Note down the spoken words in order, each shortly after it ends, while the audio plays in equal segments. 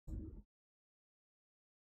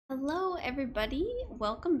Hello everybody,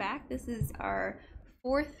 welcome back. This is our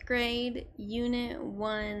fourth grade unit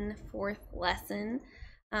 1 fourth lesson,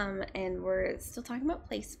 and we're still talking about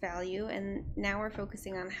place value, and now we're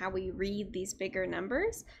focusing on how we read these bigger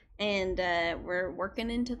numbers, and we're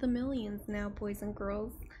working into the millions now, boys and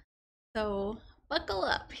girls. So buckle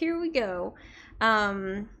up, here we go.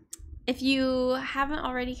 If you haven't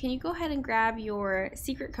already, can you go ahead and grab your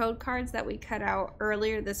secret code cards that we cut out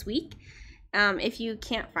earlier this week? If you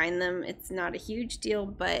can't find them, it's not a huge deal,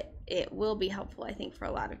 but it will be helpful, I think, for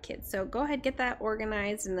a lot of kids. So go ahead, get that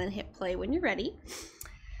organized, and then hit play when you're ready.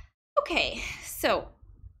 Okay, so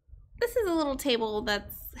this is a little table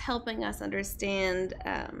that's helping us understand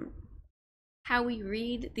how we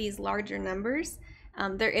read these larger numbers.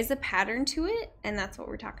 There is a pattern to it, and that's what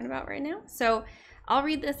we're talking about right now. So I'll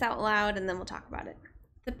read this out loud, and then we'll talk about it.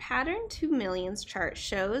 The pattern to millions chart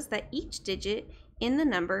shows that each digit in the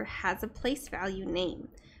number has a place value name.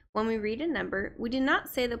 When we read a number, we do not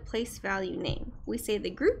say the place value name. We say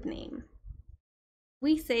the group name.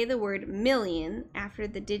 We say the word million after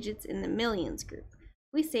the digits in the millions group.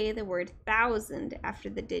 We say the word thousand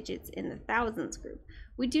after the digits in the thousands group.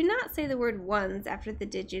 We do not say the word ones after the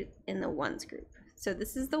digit in the ones group. So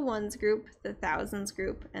this is the ones group, the thousands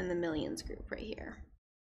group, and the millions group right here.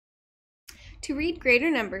 To read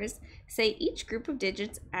greater numbers, say each group of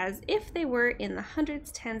digits as if they were in the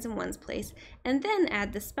hundreds, tens, and ones place, and then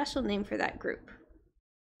add the special name for that group.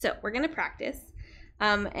 So we're going to practice,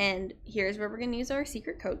 and here's where we're going to use our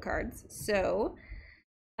secret code cards. So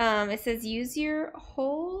it says use your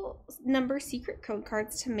whole number secret code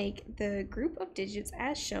cards to make the group of digits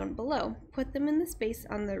as shown below. Put them in the space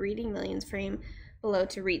on the Reading Millions frame below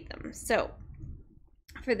to read them. So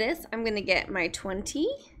for this, I'm going to get my 20,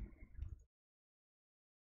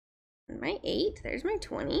 my 8, there's my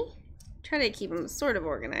 20. Try to keep them sort of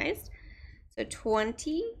organized. So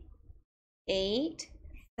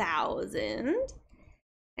 28,000,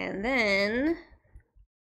 and then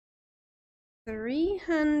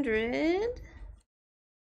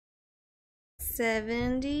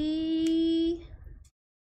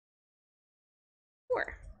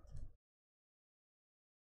 374.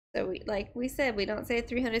 So like we said, we don't say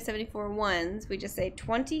 374 ones, we just say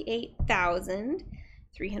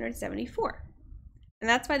 28,374. And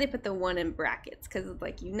that's why they put the 1 in brackets, because it's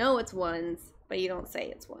like, you know it's ones, but you don't say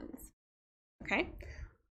it's ones. Okay,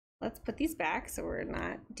 let's put these back so we're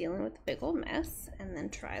not dealing with a big old mess, and then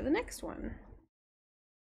try the next one.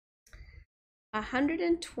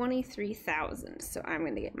 123,000. So I'm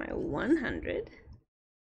going to get my 100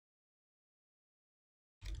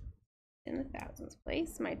 in the thousands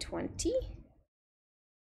place, my 20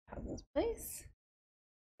 thousands place,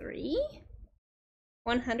 3,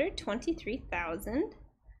 123,000,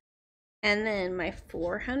 and then my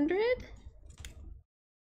 400,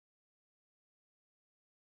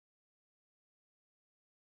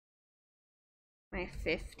 my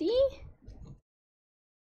 50,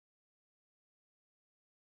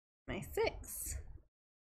 my 6.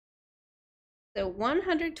 So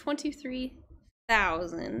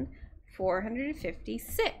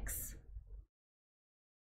 123,456.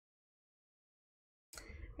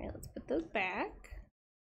 All right, let's put those back.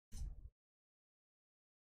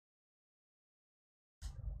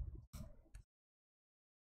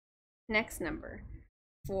 Next number,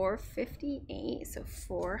 458. So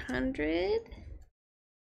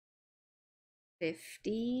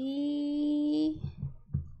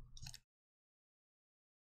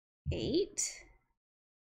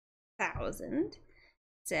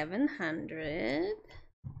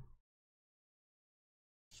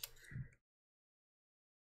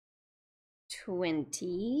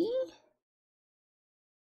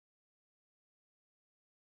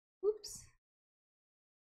Oops.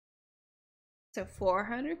 So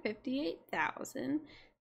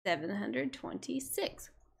 458,726.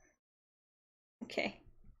 Okay.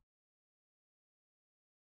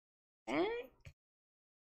 Back.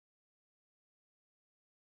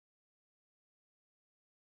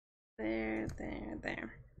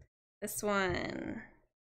 There. This one.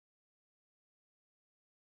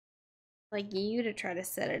 Like you to try to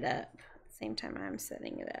set it up at the same time I'm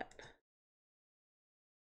setting it up.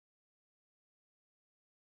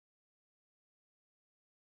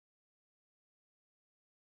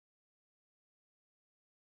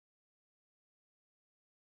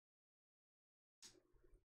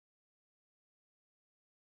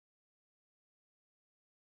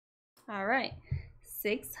 All right,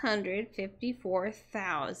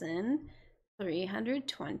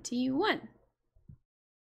 654,321.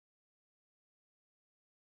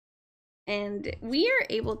 And we are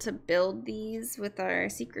able to build these with our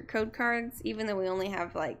secret code cards, even though we only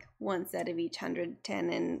have like one set of each 100, 10,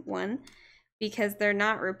 and 1, because they're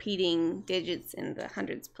not repeating digits in the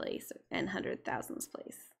hundreds place and 100,000s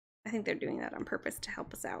place. I think they're doing that on purpose to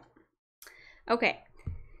help us out. Okay.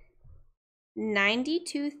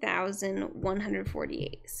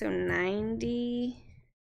 92,148. So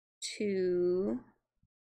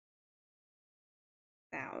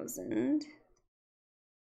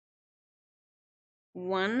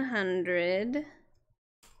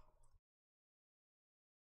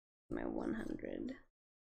my 100,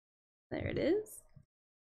 there it is,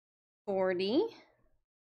 40,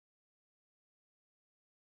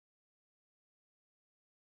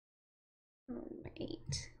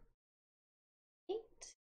 8,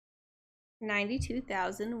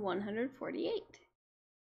 92,148.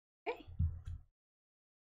 Okay.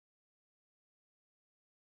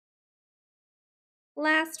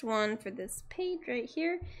 Last one for this page right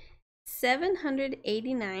here,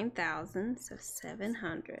 789,000, so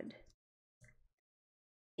 780,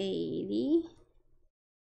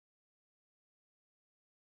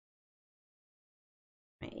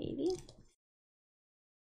 80,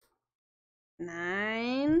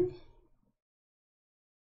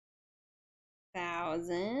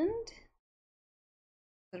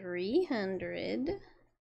 9,300,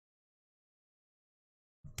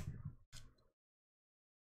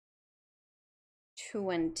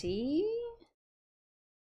 21.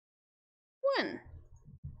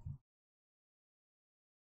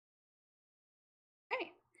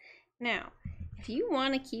 Okay, now if you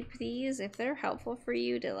want to keep these, if they're helpful for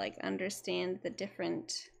you to like understand the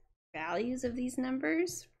different values of these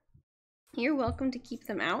numbers, you're welcome to keep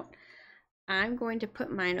them out. I'm going to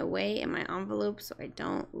put mine away in my envelope so I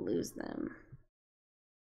don't lose them.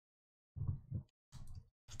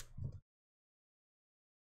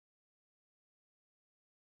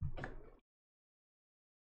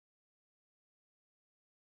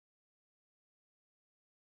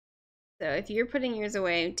 So if you're putting yours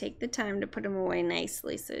away, take the time to put them away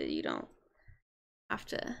nicely so you don't have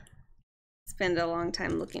to spend a long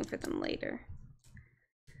time looking for them later.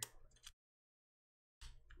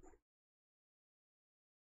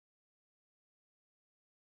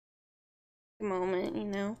 Moment, you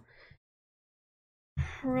know,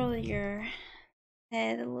 roll your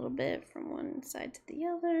head a little bit from one side to the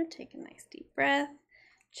other, take a nice deep breath,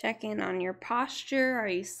 check in on your posture. Are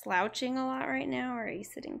you slouching a lot right now, or are you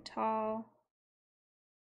sitting tall?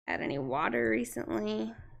 Had any water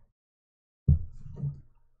recently?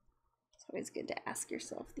 It's always good to ask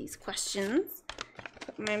yourself these questions.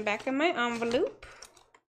 Put mine back in my envelope.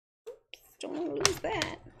 Oops, don't want to lose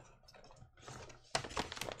that.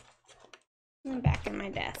 And back in my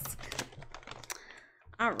desk.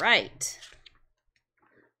 All right.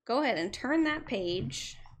 Go ahead and turn that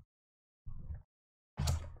page.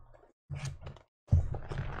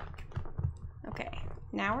 Okay,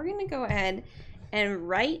 now we're going to go ahead and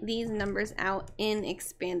write these numbers out in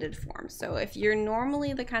expanded form. So if you're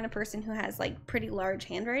normally the kind of person who has like pretty large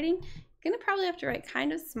handwriting, you're going to probably have to write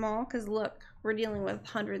kind of small because look, we're dealing with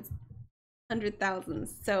hundreds,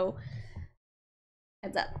 100,000s. So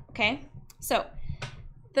heads up, okay? So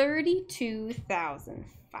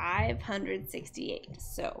 32,568.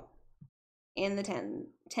 So in the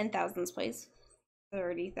 10,000s place,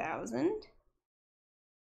 30,000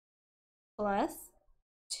 plus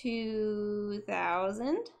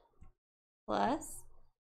 2,000 plus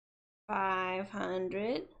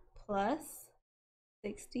 500 plus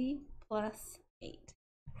 60 plus 8.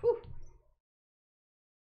 Whew.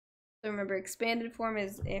 So remember, expanded form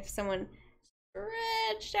is if someone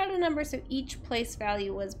stretched out a number so each place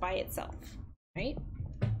value was by itself, right?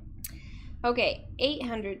 Okay,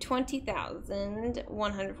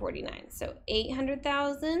 820,149. So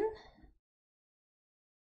 800,000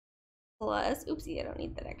 plus, oopsie, I don't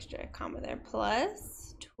need that extra comma there,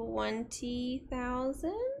 plus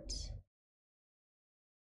 20,000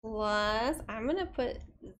 plus, I'm going to put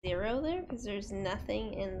 0 there because there's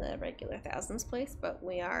nothing in the regular thousands place, but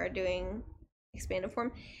we are doing expanded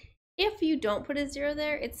form. If you don't put a 0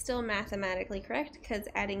 there, it's still mathematically correct because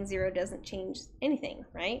adding 0 doesn't change anything,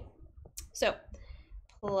 right? So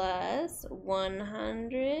plus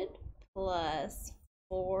 100 plus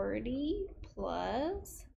 40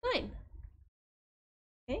 plus 9.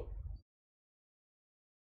 Okay.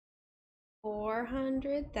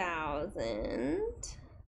 400,000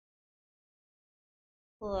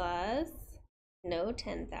 plus no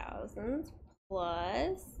 10,000s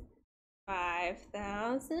plus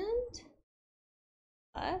 5,000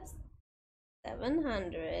 plus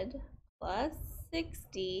 700 plus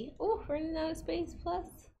 60. Oh, running out of space, plus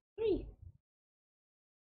 3.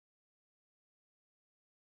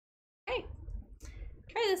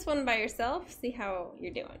 Try this one by yourself, see how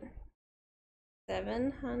you're doing.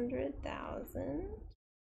 700,000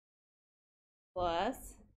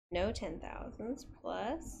 plus no 10,000s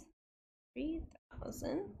plus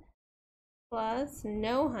 3,000 plus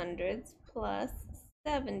no hundreds plus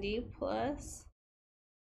 70 plus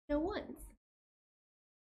no ones.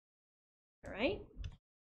 All right.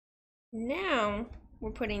 Now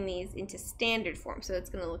we're putting these into standard form, so it's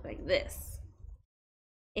going to look like this.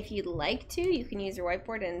 If you'd like to, you can use your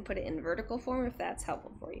whiteboard and put it in vertical form if that's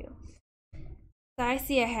helpful for you. So I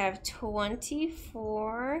see I have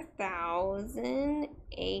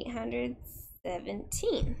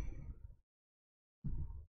 24,817.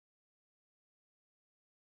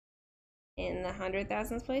 In the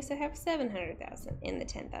 100,000s place, I have 700,000. In the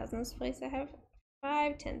 10,000s place, I have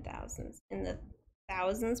 5 10,000s. In the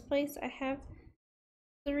thousands place, I have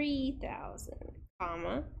 3,000,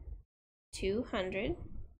 comma, 200,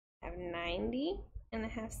 I have 90, and I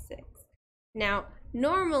have 6. Now,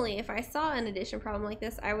 normally, if I saw an addition problem like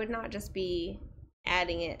this, I would not just be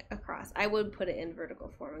adding it across. I would put it in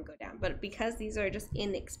vertical form and go down. But because these are just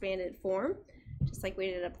in expanded form, just like we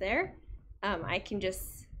did up there, I can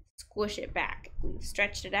just squish it back. We've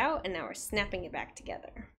stretched it out, and now we're snapping it back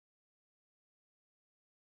together.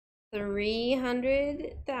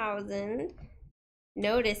 300,000.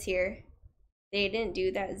 Notice here, they didn't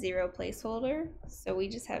do that 0 placeholder, so we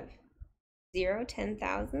just have 0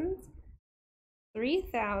 10,000s,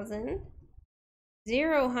 3,000,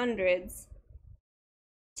 0 hundreds,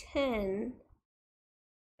 10,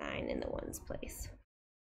 9 in the ones place.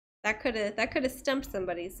 That could have stumped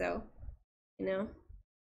somebody, so you know,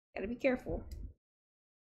 gotta be careful.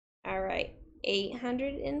 All right,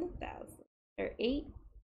 800 in the thousand, or 8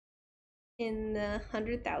 in the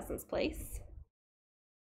 100,000s place,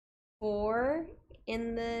 4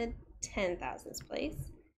 in the 10,000s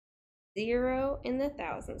place, 0 in the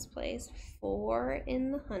thousands place, 4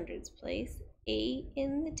 in the hundreds place, 8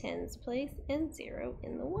 in the tens place, and 0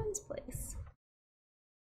 in the ones place.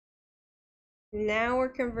 Now we're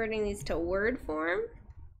converting these to word form.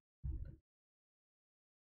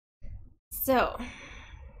 So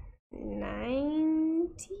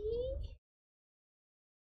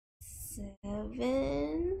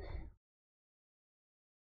 97,000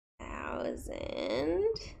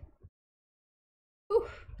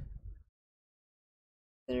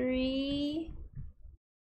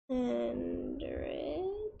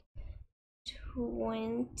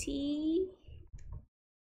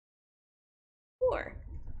 324.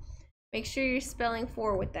 Make sure you're spelling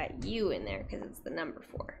 4 with that U in there because it's the number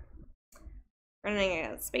 4. Running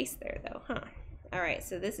out of space there though, huh? All right,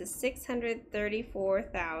 so this is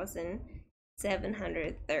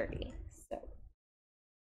 634,730. So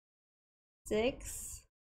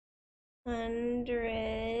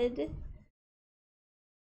 634,700.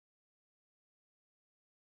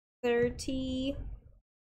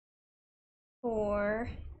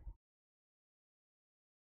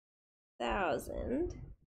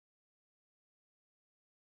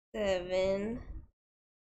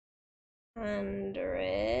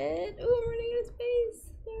 Ooh, I'm running out of space.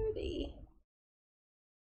 30.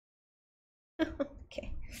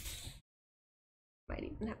 Okay. Might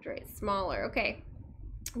even have to write smaller. Okay.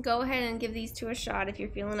 Go ahead and give these two a shot if you're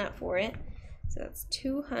feeling up for it. So that's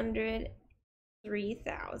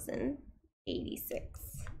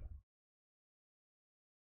 203,086.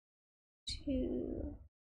 2.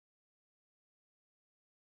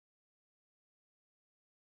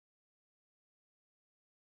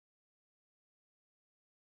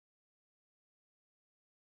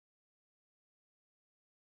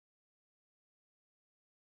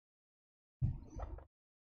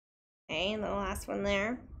 Okay, and the last one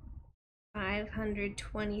there,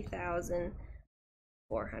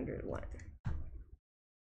 520,401.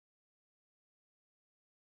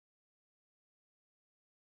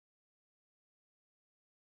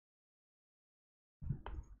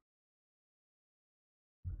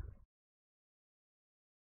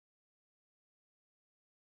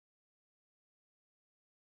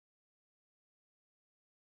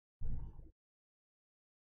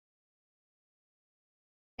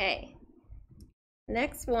 Okay.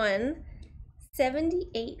 Next one,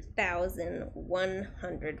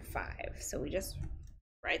 78,105. So we just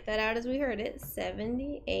write that out as we heard it.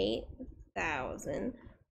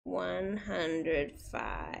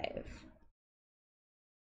 78,105.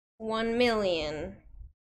 1 million.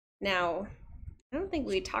 Now, I don't think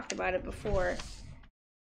we talked about it before,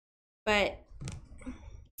 but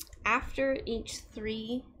after each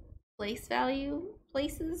 3 place value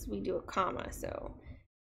places, we do a comma. So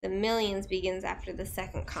the millions begins after the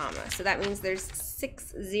second comma. So that means there's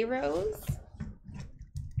 6 zeros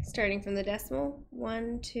starting from the decimal,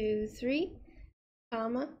 1, 2, 3,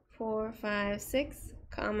 comma, 4, 5, 6,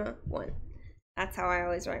 comma, 1. That's how I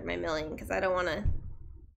always write my million, because I don't want to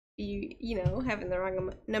be, having the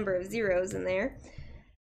wrong number of zeros in there.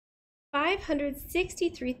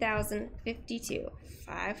 563,052.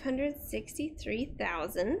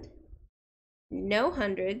 563,000, no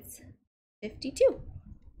hundreds, 52.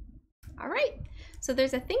 All right, so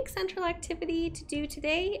there's a Think Central activity to do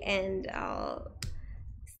today, and I'll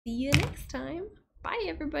see you next time. Bye,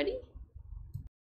 everybody.